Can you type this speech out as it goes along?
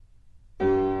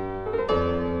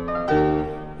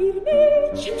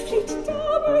Singing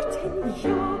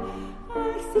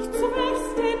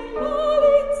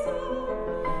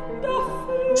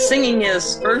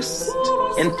is first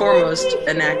and foremost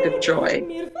an act of joy.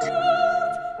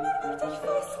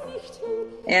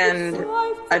 And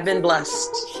I've been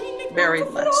blessed, very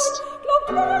blessed.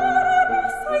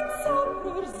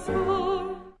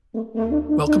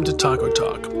 Welcome to Taco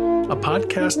Talk, a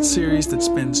podcast series that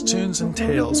spins tunes and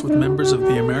tales with members of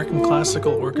the American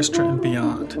Classical Orchestra and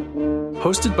beyond.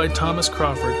 Hosted by Thomas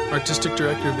Crawford, Artistic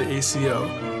Director of the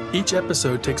ACO, each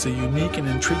episode takes a unique and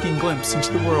intriguing glimpse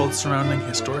into the world surrounding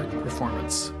historic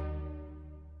performance.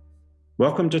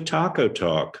 Welcome to Taco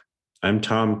Talk. I'm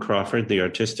Tom Crawford, the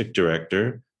Artistic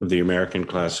Director of the American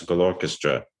Classical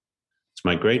Orchestra. It's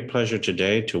my great pleasure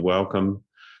today to welcome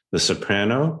the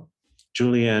soprano,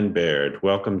 Julianne Baird.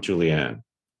 Welcome, Julianne.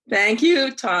 Thank you,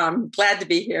 Tom. Glad to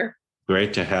be here.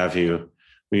 Great to have you.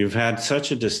 We've had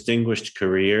such a distinguished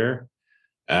career,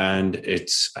 and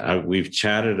we've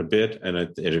chatted a bit, and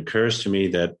it occurs to me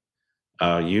that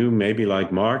you, maybe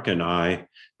like Mark and I,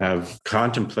 have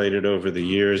contemplated over the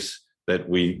years that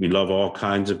we love all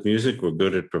kinds of music. We're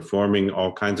good at performing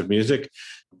all kinds of music.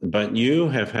 But you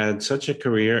have had such a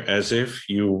career as if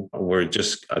you were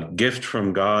just a gift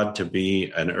from God to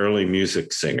be an early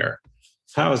music singer.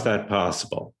 How is that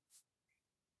possible?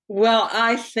 Well,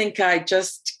 I think I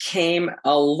just came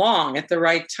along at the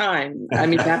right time. I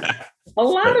mean, a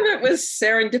lot of it was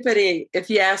serendipity. If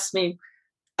you ask me,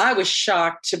 I was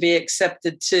shocked to be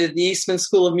accepted to the Eastman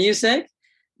School of Music.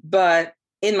 But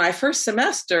in my first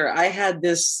semester, I had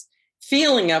this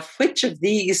feeling of which of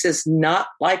these is not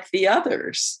like the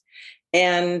others.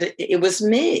 And it was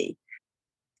me.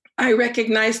 I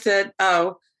recognized that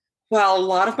while a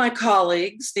lot of my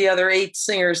colleagues, the other 8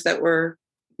 singers that were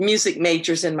music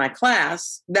majors in my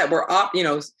class, that were,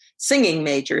 singing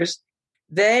majors,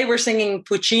 they were singing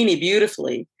Puccini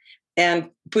beautifully. And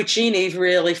Puccini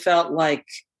really felt like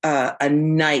a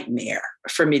nightmare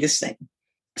for me to sing.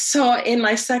 So in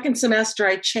my second semester,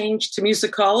 I changed to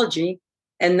musicology.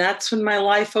 And that's when my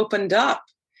life opened up,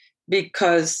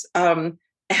 because I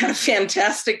had a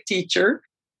fantastic teacher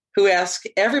who asked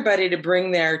everybody to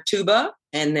bring their tuba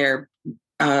and their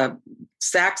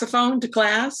saxophone to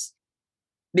class,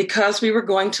 because we were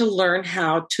going to learn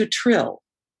how to trill.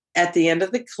 At the end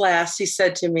of the class, he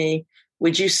said to me,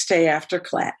 "Would you stay after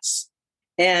class?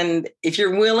 And if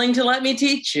you're willing to let me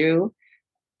teach you,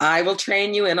 I will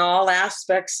train you in all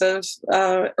aspects of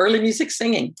early music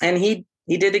singing." And he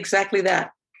did exactly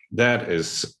that.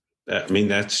 That's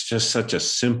just such a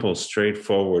simple,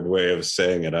 straightforward way of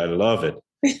saying it. I love it.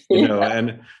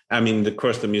 And I mean, of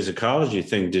course, the musicology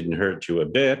thing didn't hurt you a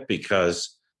bit,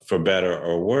 because for better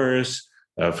or worse,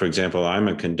 for example, I'm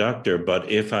a conductor,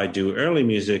 but if I do early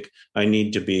music, I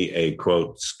need to be a,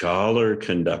 quote, scholar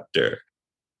conductor.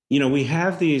 We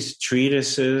have these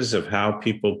treatises of how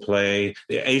people play.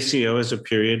 The ACO is a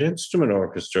period instrument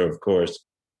orchestra, of course.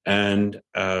 And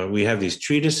we have these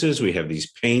treatises, we have these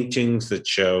paintings that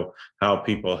show how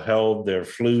people held their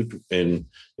flute in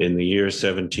the year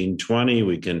 1720.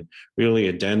 We can really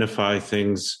identify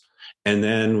things. And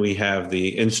then we have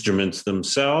the instruments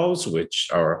themselves, which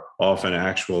are often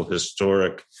actual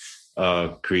historic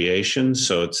creations.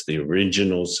 So it's the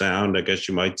original sound, I guess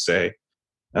you might say.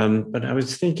 But I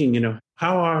was thinking,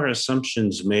 how are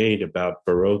assumptions made about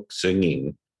Baroque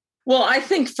singing? Well, I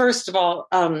think, first of all,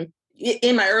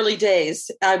 in my early days,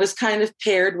 I was kind of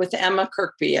paired with Emma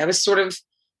Kirkby. I was sort of,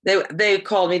 they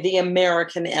called me the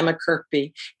American Emma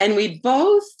Kirkby. And we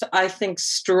both, I think,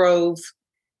 strove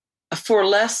for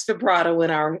less vibrato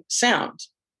in our sound.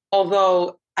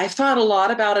 Although I've thought a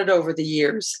lot about it over the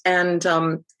years. And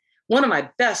one of my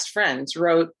best friends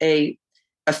wrote a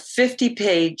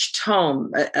 50-page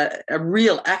tome, a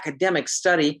real academic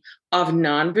study of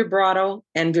non-vibrato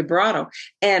and vibrato.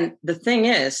 And the thing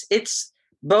is,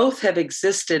 both have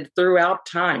existed throughout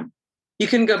time. You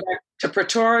can go back to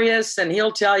Pretorius, and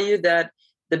he'll tell you that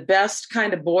the best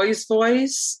kind of boy's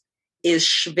voice is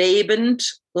schwebend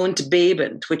und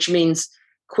bebend, which means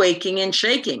quaking and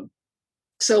shaking.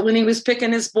 So when he was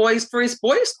picking his boys for his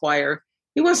boys' choir,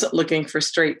 he wasn't looking for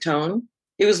straight tone.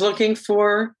 He was looking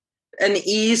for an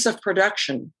ease of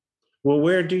production. Well,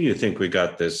 where do you think we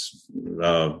got this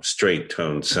straight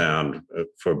tone sound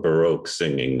for Baroque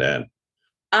singing then?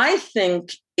 I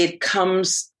think it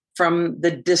comes from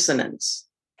the dissonance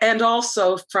and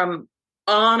also from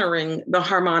honoring the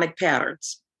harmonic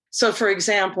patterns. So, for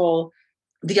example,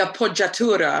 the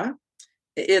appoggiatura,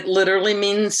 it literally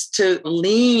means to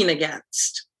lean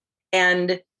against.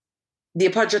 And the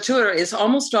appoggiatura is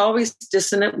almost always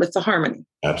dissonant with the harmony.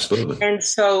 Absolutely. And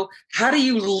so how do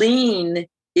you lean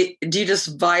Do you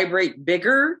just vibrate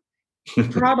bigger?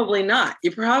 Probably not.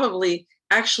 You probably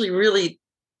actually really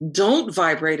don't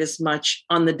vibrate as much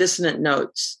on the dissonant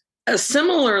notes.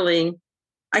 Similarly,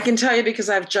 I can tell you, because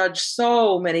I've judged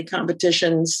so many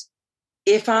competitions,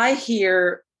 if I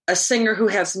hear a singer who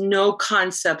has no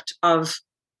concept of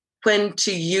when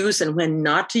to use and when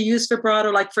not to use vibrato,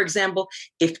 like, for example,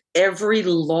 if every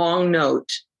long note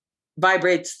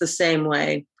vibrates the same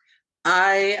way,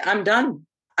 I'm done.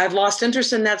 I've lost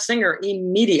interest in that singer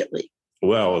immediately.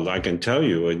 Well, I can tell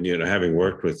you, and having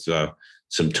worked with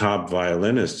some top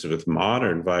violinists with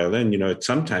modern violin, it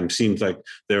sometimes seems like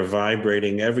they're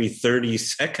vibrating every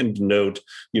 30-second note,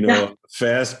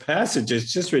 fast passage.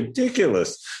 It's just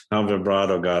ridiculous how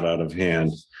vibrato got out of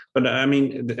hand. But I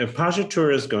mean,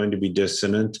 Partitura is going to be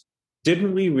dissonant.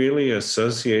 Didn't we really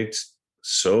associate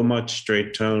so much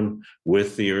straight tone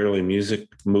with the early music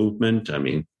movement? I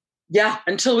mean, yeah,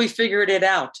 until we figured it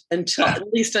out, at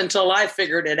least until I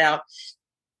figured it out,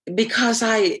 because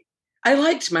I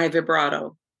liked my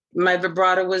vibrato. My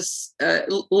vibrato was,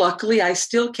 luckily, I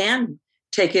still can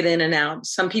take it in and out.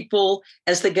 Some people,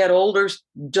 as they get older,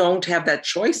 don't have that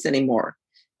choice anymore.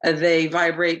 They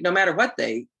vibrate no matter what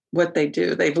they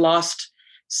do. They've lost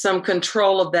some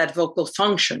control of that vocal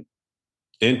function.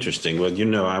 Interesting.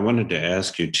 Well, I wanted to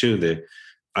ask you too, that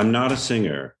I'm not a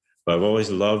singer, but I've always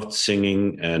loved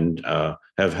singing and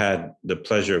have had the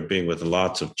pleasure of being with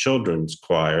lots of children's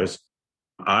choirs.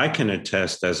 I can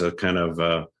attest, as a kind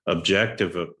of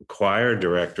objective choir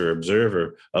director,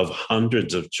 observer of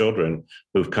hundreds of children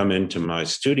who've come into my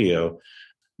studio,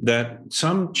 that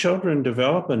some children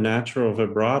develop a natural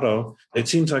vibrato. It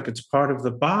seems like it's part of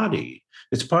the body.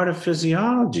 It's part of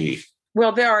physiology.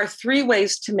 Well, there are 3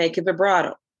 ways to make a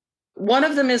vibrato. One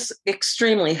of them is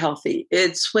extremely healthy.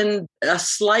 It's when a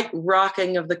slight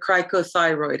rocking of the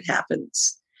cricothyroid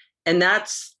happens, and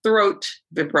that's throat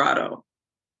vibrato.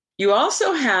 You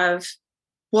also have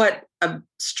what a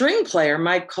string player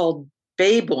might call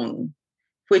Bebung,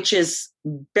 which is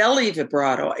belly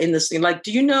vibrato in the scene. Like,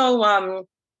 do you know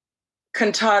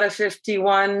Cantata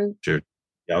 51? Sure.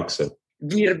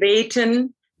 Wir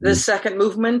beten, the second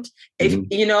movement. If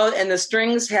and the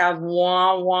strings have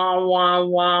wah, wah, wah,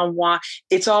 wah, wah.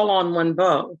 It's all on one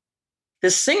bow. The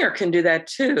singer can do that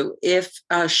too if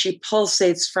she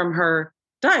pulsates from her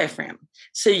diaphragm.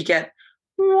 So you get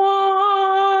wah.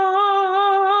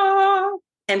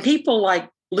 And people like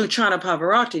Luciano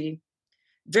Pavarotti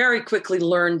very quickly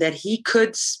learned that he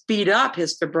could speed up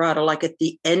his vibrato, like at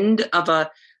the end of a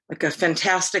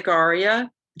fantastic aria,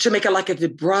 to make it like a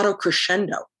vibrato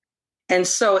crescendo. And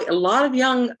so a lot of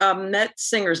young Met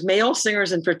singers, male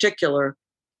singers in particular,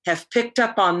 have picked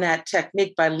up on that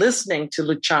technique by listening to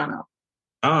Luciano.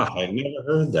 I never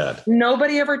heard that.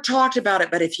 Nobody ever talked about it,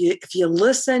 but if you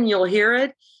listen, you'll hear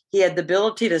it. He had the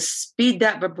ability to speed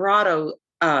that vibrato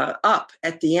up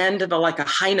at the end of a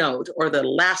high note or the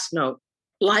last note.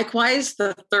 Likewise,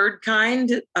 the third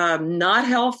kind, not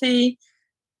healthy,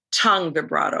 tongue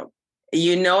vibrato.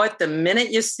 You know it the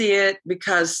minute you see it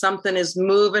because something is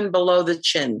moving below the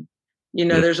chin.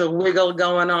 There's a wiggle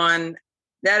going on.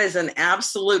 That is an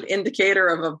absolute indicator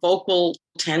of a vocal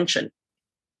tension.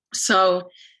 So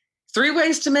 3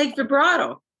 ways to make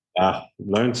vibrato.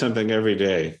 Learn something every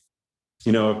day.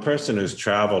 A person who's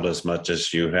traveled as much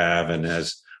as you have and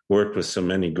has worked with so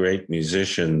many great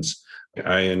musicians,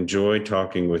 I enjoy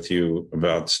talking with you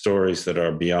about stories that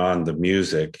are beyond the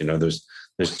music.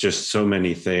 There's just so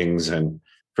many things. And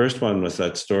first one was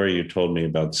that story you told me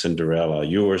about Cinderella,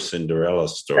 your Cinderella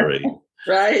story.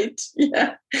 Right.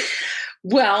 Yeah.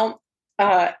 Well,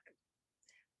 I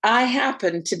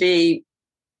happened to be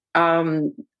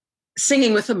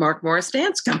singing with the Mark Morris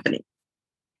Dance Company.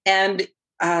 And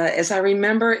as I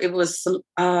remember, it was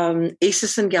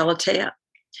Isis and Galatea,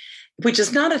 which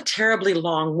is not a terribly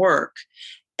long work.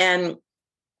 And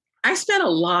I spent a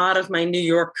lot of my New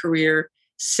York career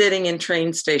sitting in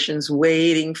train stations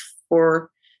waiting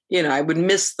for, I would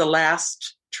miss the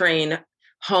last train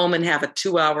home and have a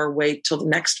 2-hour wait till the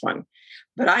next one.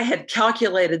 But I had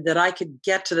calculated that I could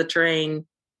get to the train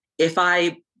if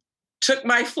I took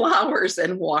my flowers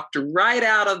and walked right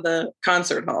out of the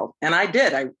concert hall. And I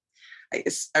did. I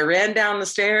ran down the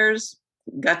stairs,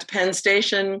 got to Penn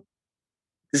Station,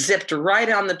 zipped right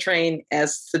on the train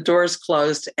as the doors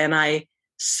closed, and I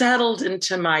settled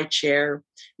into my chair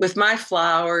with my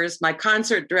flowers, my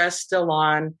concert dress still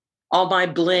on, all my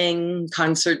bling,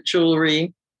 concert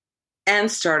jewelry,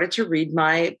 and started to read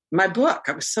my book.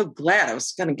 I was so glad I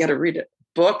was going to get to read a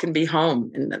book and be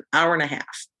home in an hour and a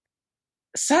half.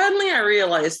 Suddenly I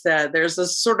realized that there's a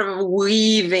sort of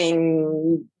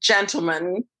weaving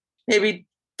gentleman, maybe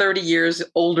 30 years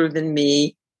older than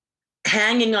me,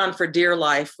 hanging on for dear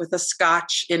life with a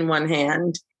scotch in one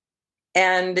hand.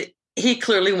 And he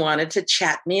clearly wanted to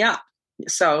chat me up.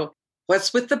 So,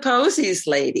 what's with the posies,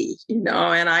 lady? And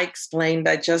I explained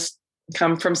I just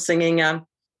come from singing an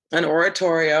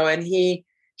oratorio, and he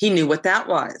knew what that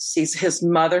was. His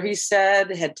mother, he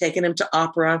said, had taken him to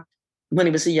opera when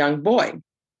he was a young boy.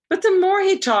 But the more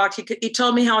he talked, he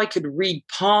told me how he could read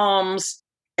palms,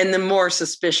 and the more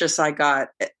suspicious I got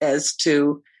as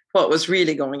to what was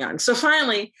really going on. So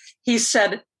finally, he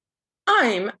said,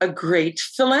 "I'm a great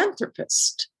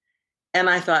philanthropist." And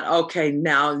I thought, okay,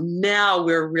 now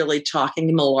we're really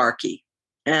talking malarkey.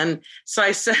 And so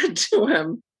I said to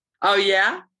him, oh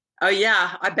yeah,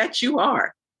 I bet you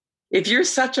are. If you're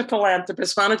such a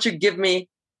philanthropist, why don't you give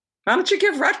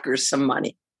Rutgers some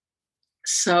money?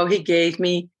 So he gave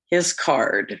me his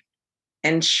card.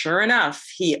 And sure enough,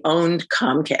 he owned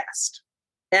Comcast.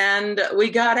 And we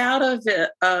got out of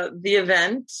the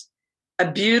event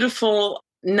a beautiful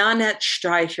Nanette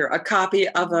Streicher, a copy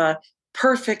of a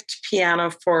perfect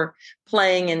piano for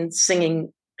playing and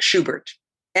singing Schubert.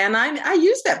 And I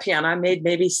used that piano. I made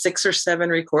maybe 6 or 7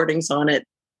 recordings on it.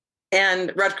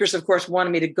 And Rutgers, of course,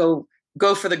 wanted me to go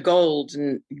for the gold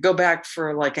and go back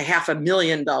for like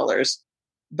 $500,000.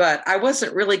 But I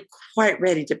wasn't really quite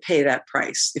ready to pay that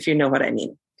price, if you know what I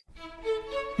mean.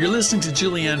 You're listening to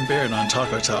Julianne Baird on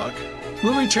Taco Talk.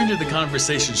 We'll return to the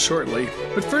conversation shortly,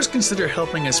 but first consider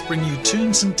helping us bring you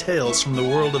tunes and tales from the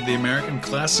world of the American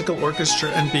Classical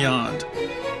Orchestra and beyond.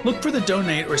 Look for the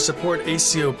donate or support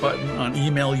ACO button on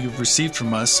email you've received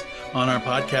from us, on our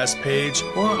podcast page,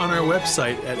 or on our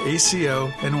website at aconyc.org.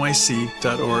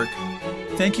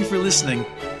 Thank you for listening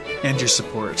and your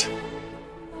support.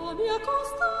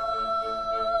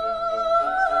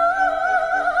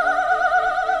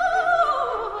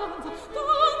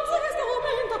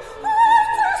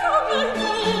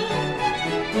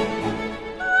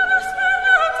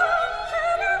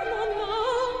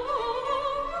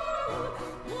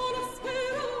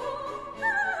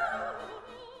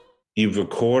 You've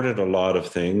recorded a lot of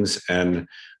things, and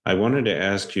I wanted to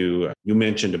ask you, you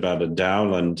mentioned about a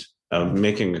Dowland,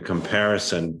 making a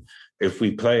comparison. If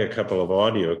we play a couple of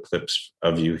audio clips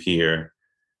of you here,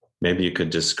 maybe you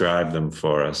could describe them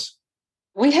for us.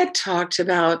 We had talked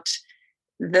about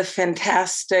the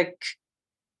fantastic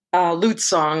lute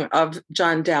song of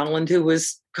John Dowland, who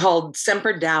was called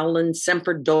Semper Dowland,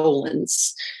 Semper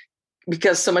Dolens,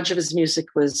 because so much of his music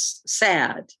was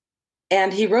sad.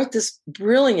 And he wrote this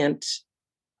brilliant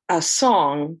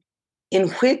song in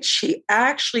which he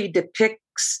actually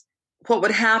depicts what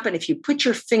would happen if you put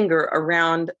your finger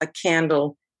around a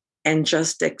candle and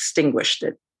just extinguished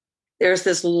it. There's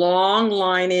this long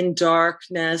line in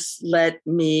darkness, let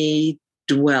me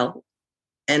dwell.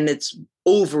 And it's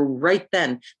over right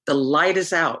then. The light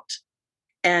is out.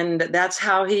 And that's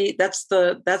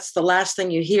the last thing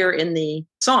you hear in the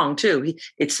song too.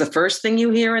 It's the first thing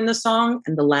you hear in the song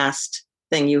and the last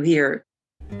thing you hear.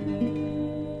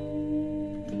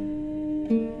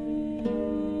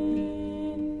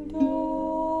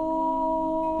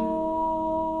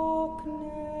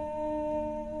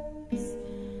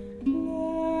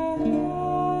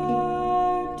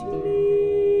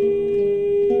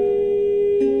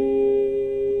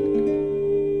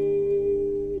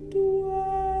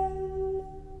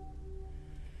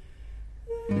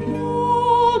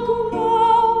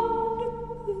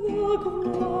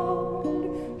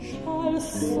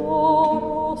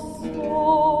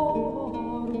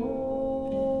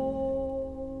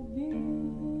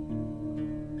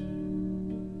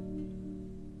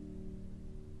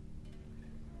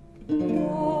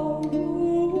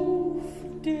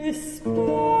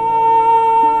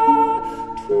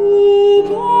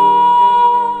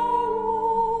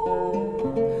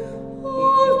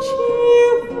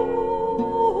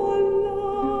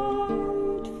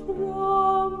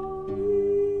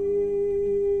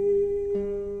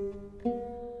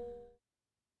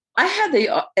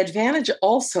 The advantage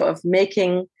also of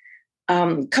making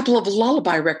a couple of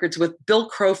lullaby records with Bill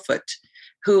Crowfoot,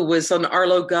 who was an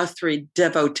Arlo Guthrie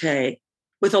devotee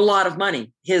with a lot of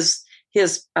money. His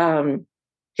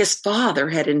father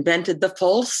had invented the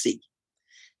falsie,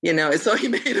 so he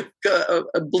made a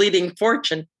bleeding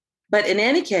fortune. But in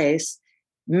any case,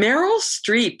 Meryl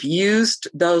Streep used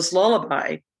those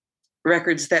lullaby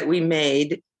records that we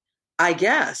made, I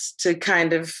guess, to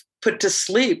kind of put to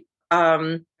sleep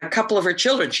a couple of her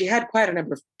children. She had quite a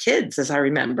number of kids, as I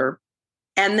remember.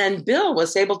 And then Bill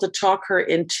was able to talk her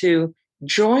into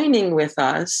joining with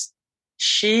us.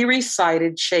 She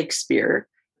recited Shakespeare,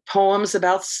 poems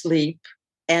about sleep,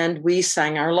 and we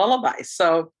sang our lullaby.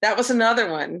 So that was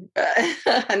another one,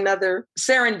 another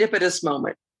serendipitous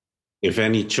moment. if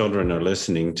any children are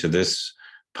listening to this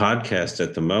podcast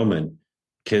at the moment,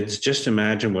 kids, just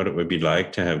imagine what it would be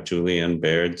like to have Julienne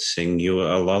Baird sing you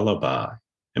a lullaby.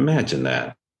 Imagine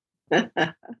that.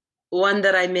 One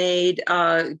that I made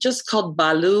just called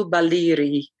Balu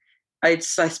Baliri. I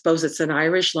suppose it's an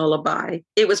Irish lullaby.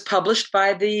 It was published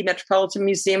by the Metropolitan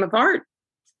Museum of Art.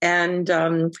 And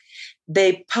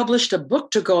they published a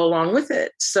book to go along with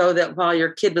it so that while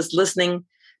your kid was listening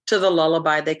to the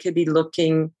lullaby, they could be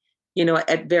looking,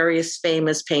 at various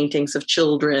famous paintings of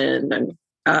children.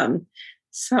 And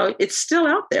so it's still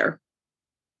out there.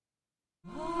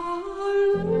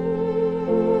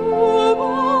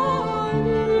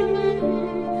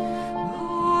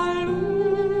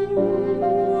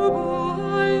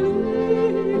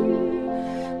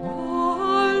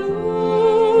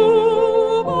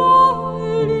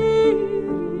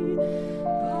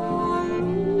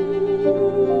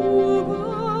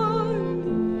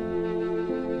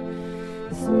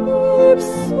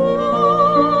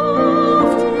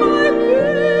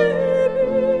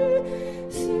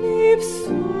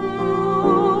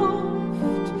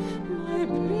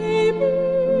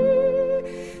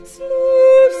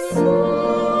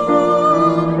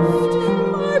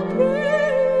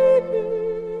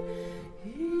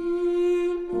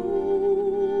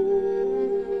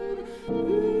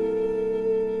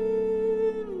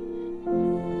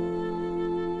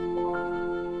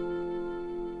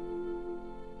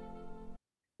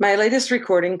 My latest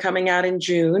recording coming out in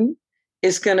June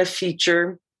is going to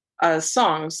feature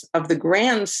songs of the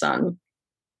grandson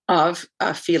of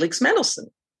Felix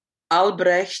Mendelssohn,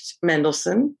 Albrecht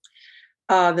Mendelssohn.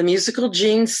 The musical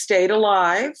genes stayed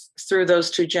alive through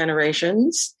those two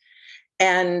generations.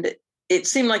 And it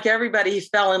seemed like everybody he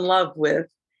fell in love with,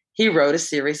 he wrote a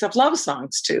series of love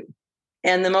songs to.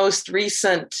 And the most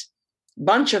recent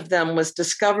bunch of them was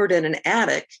discovered in an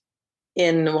attic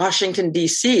in Washington,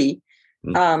 D.C.,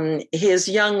 his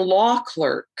young law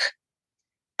clerk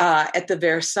at the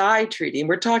Versailles Treaty. And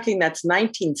we're talking that's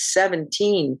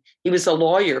 1917. He was a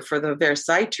lawyer for the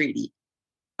Versailles Treaty.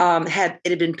 It had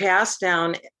been passed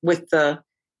down with the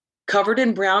covered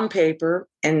in brown paper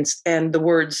and the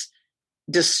words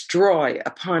 "destroy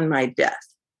upon my death,"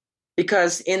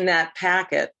 because in that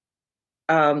packet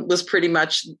was pretty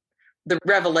much the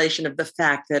revelation of the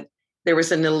fact that there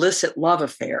was an illicit love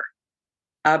affair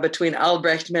between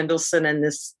Albrecht Mendelssohn and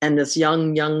this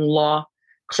young law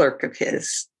clerk of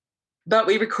his. But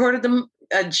we recorded them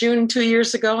June 2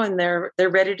 years ago, and they're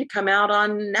ready to come out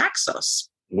on Naxos.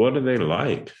 What are they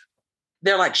like?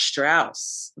 They're like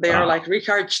Strauss. They are like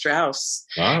Richard Strauss.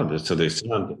 Wow! So they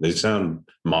sound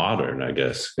modern, I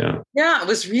guess. Yeah. Yeah, I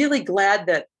was really glad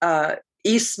that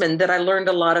Eastman, that I learned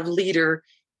a lot of lieder,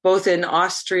 both in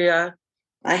Austria.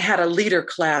 I had a lieder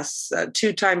class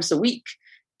 2 times a week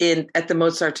at the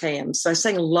Mozarteum. So I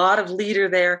sang a lot of lieder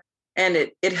there, and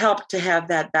it helped to have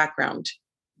that background.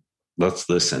 Let's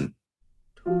listen.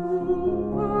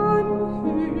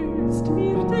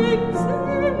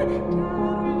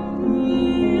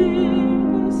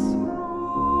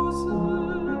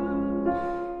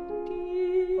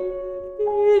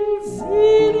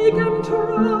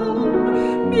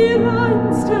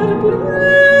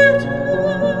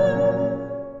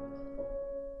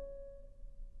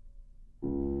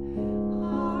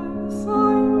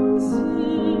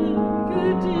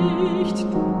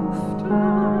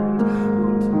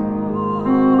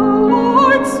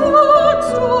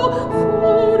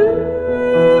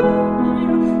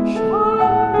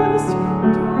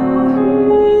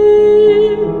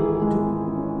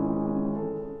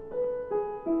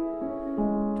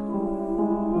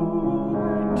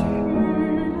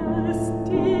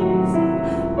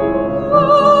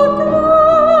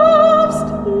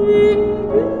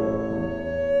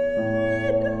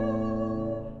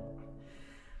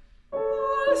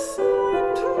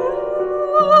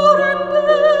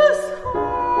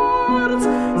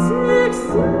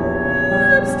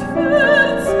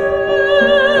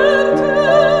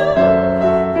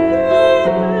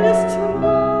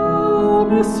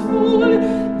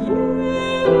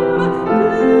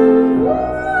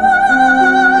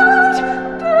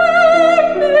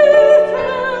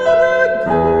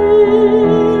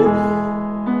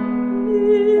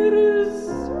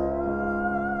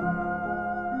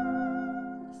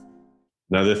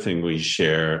 Another thing we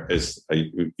share is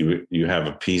you have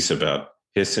a piece about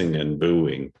hissing and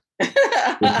booing.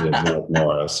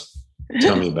 Morris.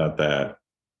 Tell me about that.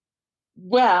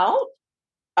 Well,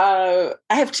 I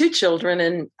have 2 children,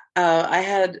 and I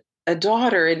had a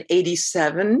daughter in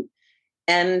 1987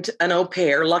 and an au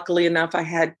pair. Luckily enough, I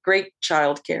had great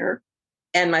childcare,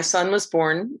 and my son was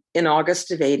born in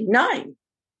August of 1989.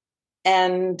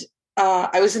 And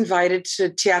I was invited to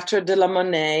Théâtre de la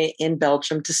Monnaie in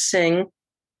Belgium to sing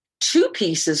 2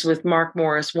 pieces with Mark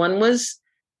Morris. One was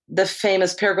the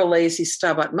famous Pergolesi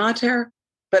Stabat Mater,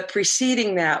 but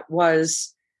preceding that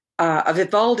was a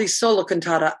Vivaldi solo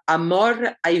cantata,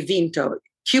 Amor hai vinto,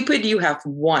 Cupid, you have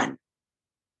won.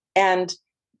 And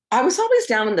I was always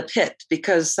down in the pit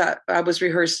because I was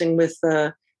rehearsing with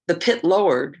the pit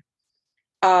lowered.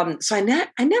 So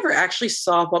I never actually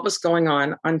saw what was going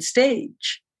on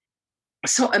stage.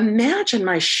 So imagine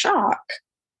my shock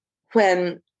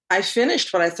when I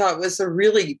finished what I thought was a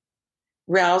really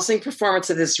rousing performance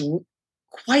of this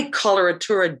quite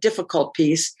coloratura, difficult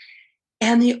piece.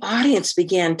 And the audience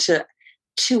began to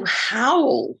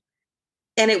howl.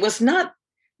 And it was not,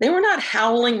 they were not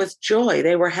howling with joy.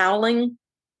 They were howling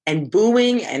and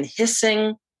booing and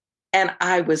hissing. And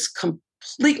I was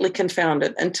completely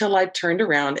confounded until I turned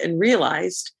around and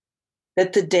realized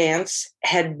that the dance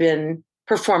had been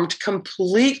performed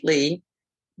completely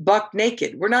buck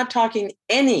naked. We're not talking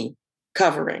any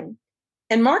covering.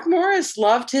 And Mark Morris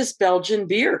loved his Belgian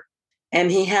beer, and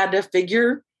he had a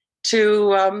figure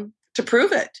to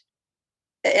prove it.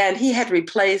 And he had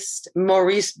replaced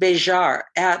Maurice Béjart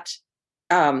at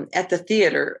the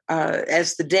theater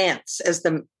as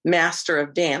the master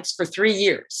of dance for 3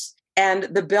 years. And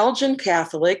the Belgian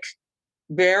Catholic,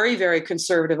 very, very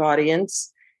conservative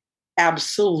audience,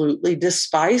 absolutely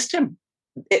despised him.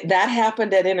 That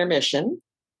happened at intermission.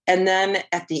 And then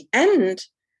at the end,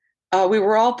 we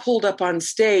were all pulled up on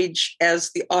stage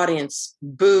as the audience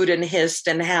booed and hissed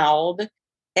and howled.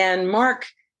 And Mark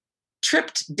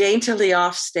tripped daintily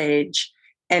off stage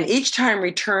and each time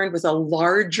returned with a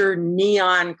larger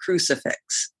neon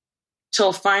crucifix,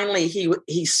 till finally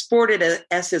he sported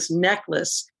as his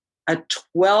necklace a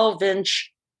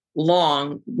 12-inch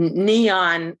long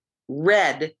neon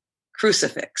red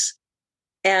crucifix.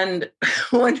 And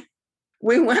when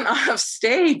we went off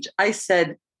stage, I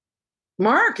said,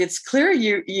 Mark, it's clear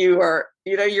you're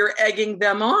egging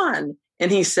them on.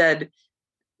 And he said,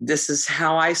 this is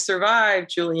how I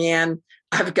survived, Julianne.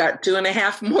 I've got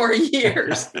 2.5 more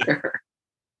years here.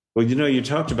 Well, you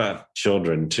talked about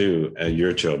children too,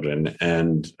 your children,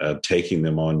 and taking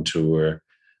them on tour.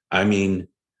 I mean,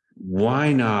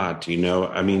 why not? You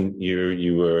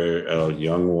were a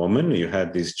young woman. You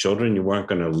had these children. You weren't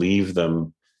going to leave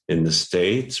them in the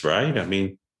States, right? I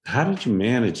mean, how did you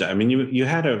manage that? I mean, you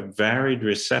had a varied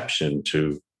reception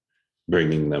to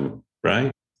bringing them,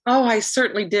 right? Oh, I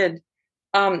certainly did.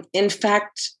 In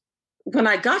fact, when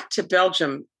I got to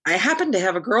Belgium, I happened to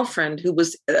have a girlfriend who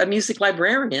was a music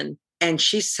librarian, and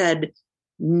she said,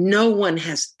 no one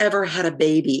has ever had a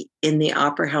baby in the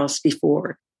opera house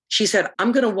before. She said,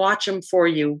 I'm going to watch him for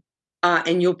you,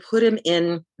 and you'll put him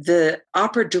in the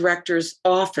opera director's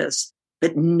office,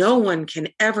 but no one can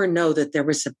ever know that there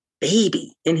was a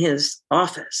baby in his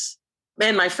office.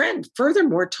 And my friend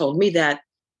furthermore told me that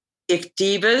if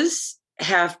divas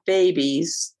have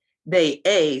babies,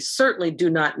 they certainly do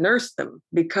not nurse them,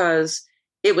 because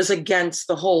it was against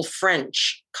the whole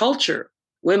French culture.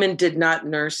 Women did not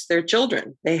nurse their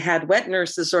children. They had wet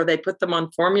nurses or they put them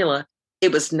on formula.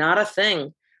 It was not a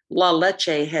thing. La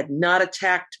Leche had not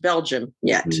attacked Belgium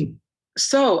yet. Mm.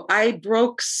 So I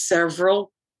broke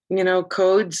several,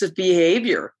 codes of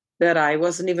behavior that I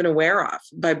wasn't even aware of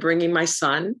by bringing my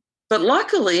son. But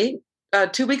luckily,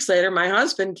 2 weeks later, my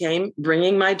husband came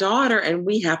bringing my daughter, and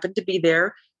we happened to be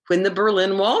there when the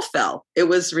Berlin Wall fell. It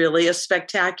was really a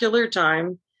spectacular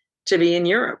time to be in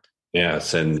Europe.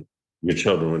 Yes, and your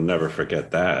children would never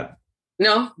forget that.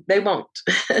 No, they won't.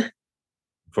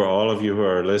 For all of you who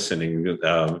are listening,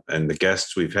 and the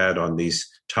guests we've had on these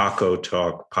Taco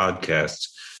Talk podcasts,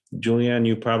 Julianne,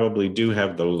 you probably do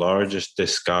have the largest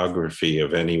discography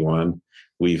of anyone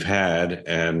we've had.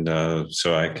 And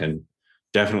so I can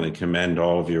definitely commend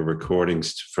all of your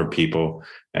recordings for people.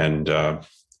 And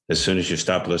as soon as you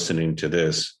stop listening to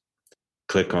this,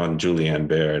 click on Julianne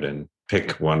Baird and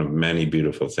pick one of many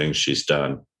beautiful things she's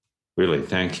done. Really,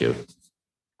 thank you.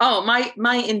 Oh,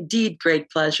 my indeed great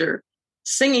pleasure.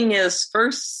 Singing is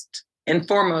first and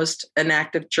foremost an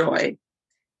act of joy.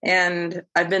 And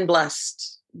I've been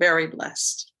blessed, very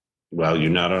blessed. Well, you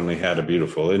not only had a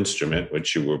beautiful instrument,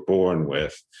 which you were born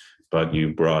with, but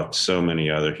you brought so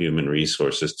many other human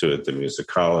resources to it, the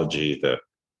musicology,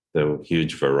 the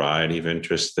huge variety of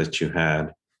interests that you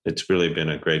had. It's really been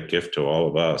a great gift to all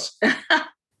of us.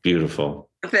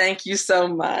 Beautiful. Thank you so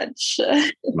much.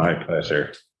 My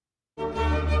pleasure.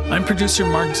 I'm producer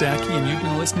Mark Zaki, and you've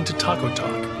been listening to Taco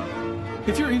Talk.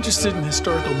 If you're interested in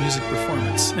historical music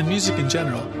performance and music in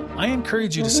general, I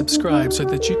encourage you to subscribe so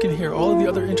that you can hear all of the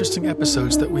other interesting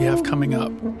episodes that we have coming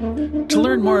up. To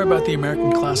learn more about the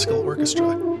American Classical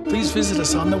Orchestra, please visit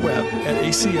us on the web at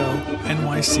aconyc.org.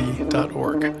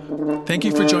 Thank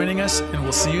you for joining us, and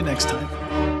we'll see you next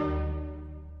time.